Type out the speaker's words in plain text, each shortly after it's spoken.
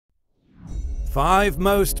5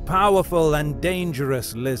 most powerful and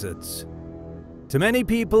dangerous lizards. To many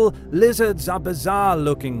people, lizards are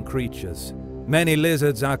bizarre-looking creatures. Many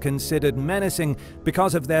lizards are considered menacing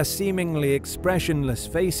because of their seemingly expressionless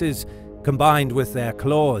faces, combined with their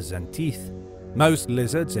claws and teeth. Most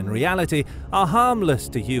lizards, in reality, are harmless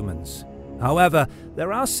to humans. However,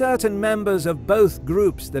 there are certain members of both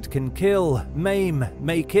groups that can kill, maim,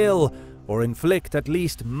 may kill, or inflict at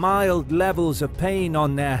least mild levels of pain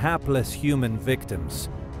on their hapless human victims.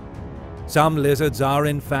 Some lizards are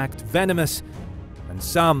in fact venomous, and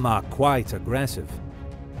some are quite aggressive.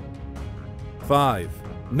 5.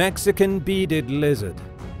 Mexican beaded lizard.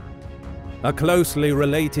 A closely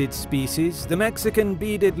related species, the Mexican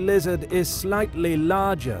beaded lizard is slightly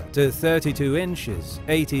larger, to 32 inches,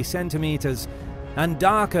 80 centimeters, and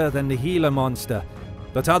darker than the Gila monster,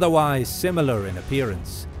 but otherwise similar in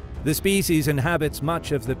appearance. The species inhabits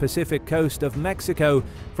much of the Pacific coast of Mexico,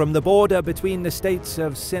 from the border between the states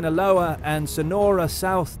of Sinaloa and Sonora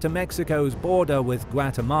south to Mexico's border with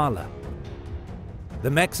Guatemala.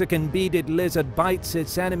 The Mexican beaded lizard bites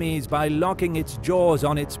its enemies by locking its jaws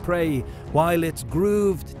on its prey, while its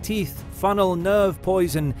grooved teeth funnel nerve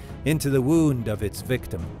poison into the wound of its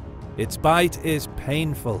victim. Its bite is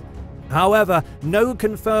painful. However, no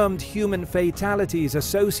confirmed human fatalities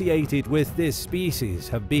associated with this species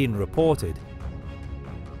have been reported.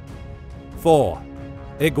 4.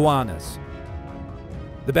 Iguanas.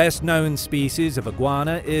 The best-known species of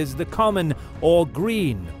iguana is the common or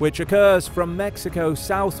green, which occurs from Mexico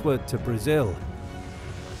southward to Brazil.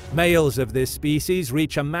 Males of this species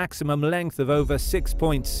reach a maximum length of over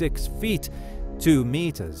 6.6 feet, 2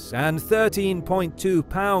 meters, and 13.2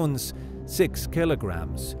 pounds, 6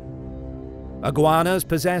 kilograms. Iguanas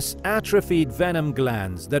possess atrophied venom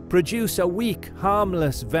glands that produce a weak,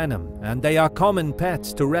 harmless venom, and they are common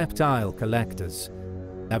pets to reptile collectors.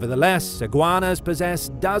 Nevertheless, iguanas possess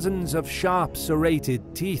dozens of sharp,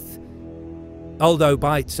 serrated teeth. Although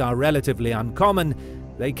bites are relatively uncommon,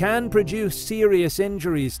 they can produce serious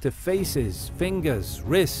injuries to faces, fingers,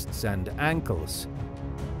 wrists, and ankles.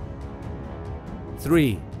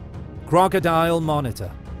 3. Crocodile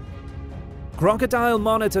monitor. Crocodile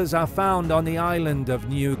monitors are found on the island of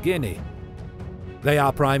New Guinea. They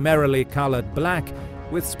are primarily colored black,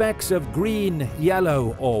 with specks of green,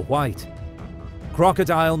 yellow, or white.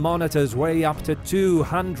 Crocodile monitors weigh up to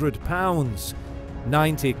 200 pounds,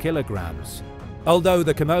 90 kilograms. Although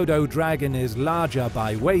the Komodo dragon is larger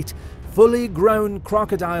by weight, fully grown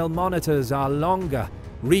crocodile monitors are longer,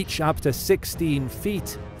 reach up to 16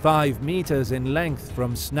 feet, 5 meters in length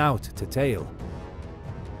from snout to tail.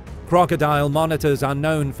 Crocodile monitors are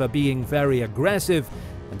known for being very aggressive,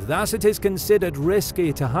 and thus it is considered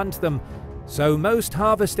risky to hunt them, so most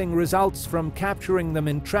harvesting results from capturing them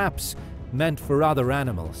in traps meant for other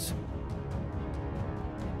animals.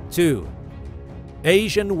 2.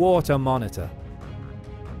 Asian water monitor.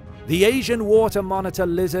 The Asian water monitor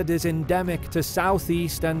lizard is endemic to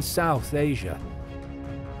Southeast and South Asia.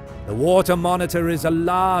 The water monitor is a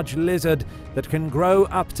large lizard that can grow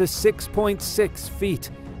up to 6.6 feet,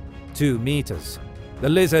 2 meters. The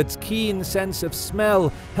lizard's keen sense of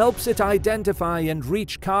smell helps it identify and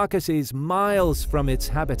reach carcasses miles from its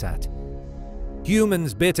habitat.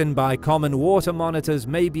 Humans bitten by common water monitors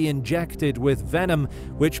may be injected with venom,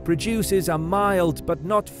 which produces a mild but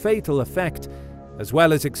not fatal effect, as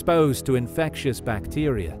well as exposed to infectious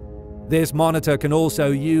bacteria. This monitor can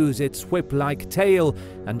also use its whip-like tail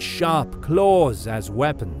and sharp claws as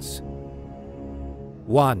weapons.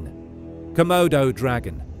 1. Komodo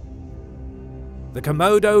dragon. The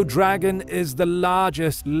Komodo dragon is the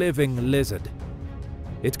largest living lizard.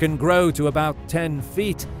 It can grow to about 10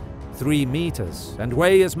 feet, 3 meters, and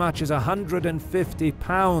weigh as much as 150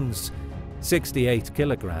 pounds, 68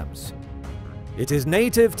 kilograms. It is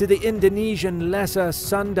native to the Indonesian Lesser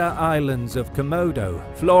Sunda Islands of Komodo,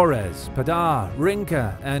 Flores, Padar,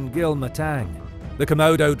 Rinca, and Gilmatang. The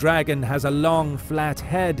Komodo dragon has a long, flat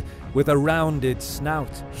head with a rounded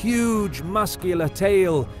snout, huge muscular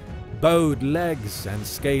tail, bowed legs, and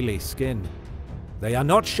scaly skin. They are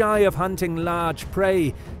not shy of hunting large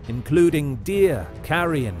prey, including deer,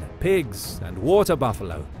 carrion, pigs, and water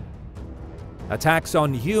buffalo. Attacks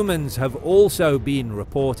on humans have also been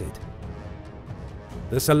reported.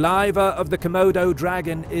 The saliva of the Komodo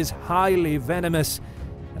dragon is highly venomous,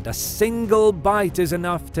 and a single bite is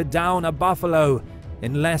enough to down a buffalo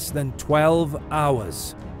in less than 12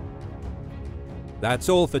 hours. That's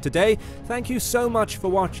all for today. Thank you so much for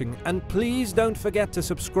watching, and please don't forget to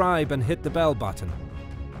subscribe and hit the bell button.